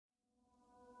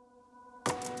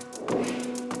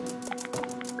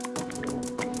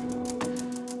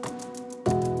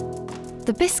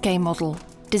The Biscay Model,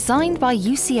 designed by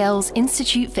UCL's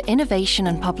Institute for Innovation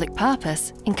and Public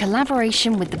Purpose in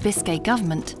collaboration with the Biscay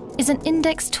Government, is an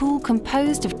index tool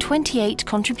composed of 28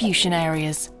 contribution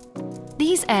areas.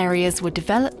 These areas were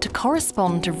developed to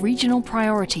correspond to regional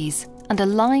priorities and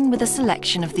align with a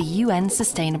selection of the UN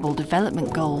Sustainable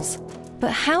Development Goals.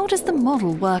 But how does the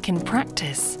model work in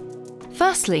practice?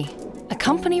 Firstly, a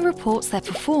company reports their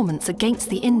performance against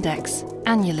the index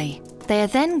annually. They are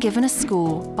then given a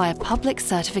score by a public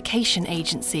certification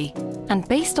agency, and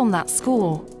based on that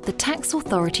score, the tax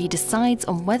authority decides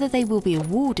on whether they will be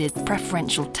awarded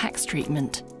preferential tax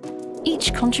treatment.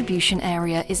 Each contribution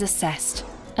area is assessed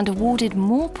and awarded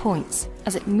more points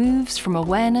as it moves from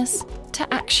awareness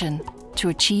to action to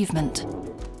achievement.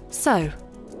 So,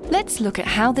 let's look at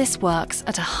how this works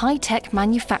at a high-tech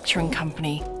manufacturing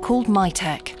company called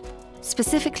MyTech.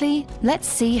 Specifically, let's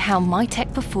see how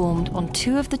MyTech performed on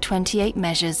 2 of the 28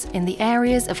 measures in the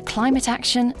areas of climate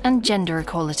action and gender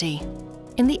equality.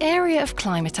 In the area of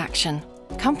climate action,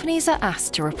 companies are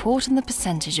asked to report on the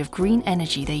percentage of green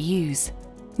energy they use.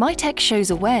 MyTech shows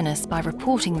awareness by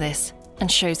reporting this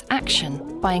and shows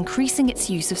action by increasing its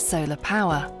use of solar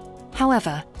power.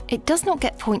 However, it does not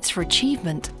get points for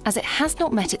achievement as it has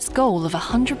not met its goal of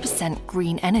 100%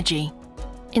 green energy.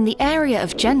 In the area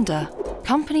of gender,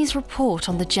 companies report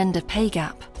on the gender pay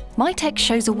gap. MyTech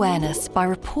shows awareness by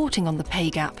reporting on the pay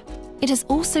gap. It has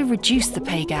also reduced the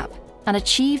pay gap and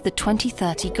achieved the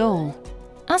 2030 goal.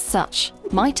 As such,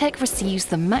 MyTech receives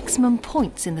the maximum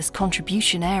points in this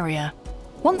contribution area.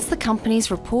 Once the company's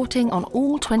reporting on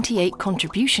all 28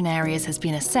 contribution areas has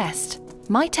been assessed,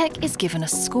 MyTech is given a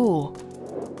score.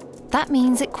 That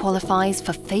means it qualifies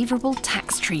for favourable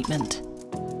tax treatment.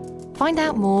 Find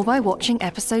out more by watching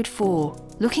episode 4,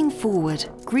 Looking Forward,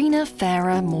 Greener,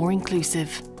 Fairer, More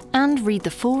Inclusive, and read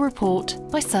the full report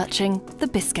by searching the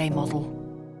Biscay Model.